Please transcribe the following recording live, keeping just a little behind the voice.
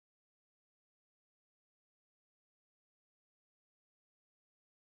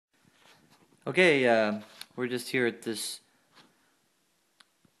Okay, we're just here at this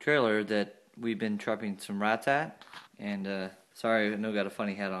trailer that we've been trapping some rats at, and sorry, I know I got a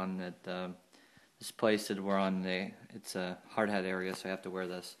funny hat on at this place that we're on. It's a hard hat area, so I have to wear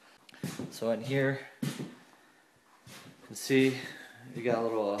this. So in here, you can see you got a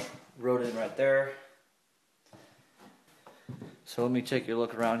little rodent right there. So let me take you a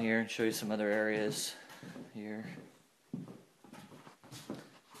look around here and show you some other areas here.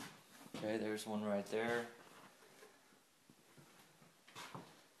 Okay, there's one right there.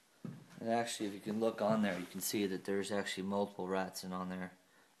 And actually, if you can look on there, you can see that there's actually multiple rats on there.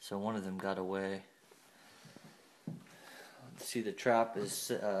 So one of them got away. See, the trap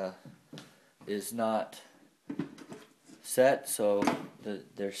is not set, so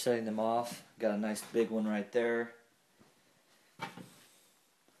they're setting them off. Got a nice big one right there.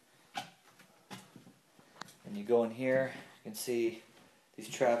 And you go in here, you can see these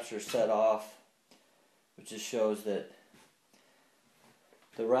traps are set off, which just shows that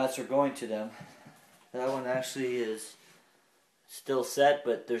the rats are going to them. That one actually is still set,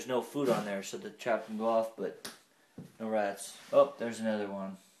 but there's no food on there, so the trap can go off, but no rats. Oh, there's another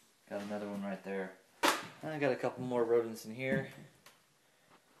one. Got another one right there. And I got a couple more rodents in here.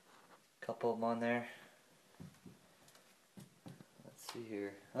 A couple of them on there. Let's see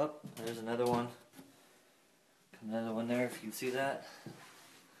here. Oh, there's another one. Another one there, if you can see that.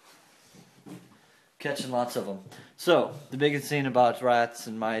 Catching lots of them. So, the biggest thing about rats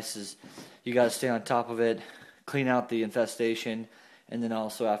and mice is you got to stay on top of it, clean out the infestation, and then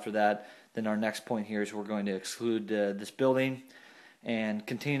also after that, then our next point here is we're going to exclude this building and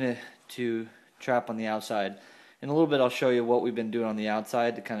continue to trap on the outside. In a little bit, I'll show you what we've been doing on the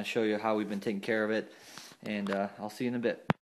outside to kind of show you how we've been taking care of it, and I'll see you in a bit.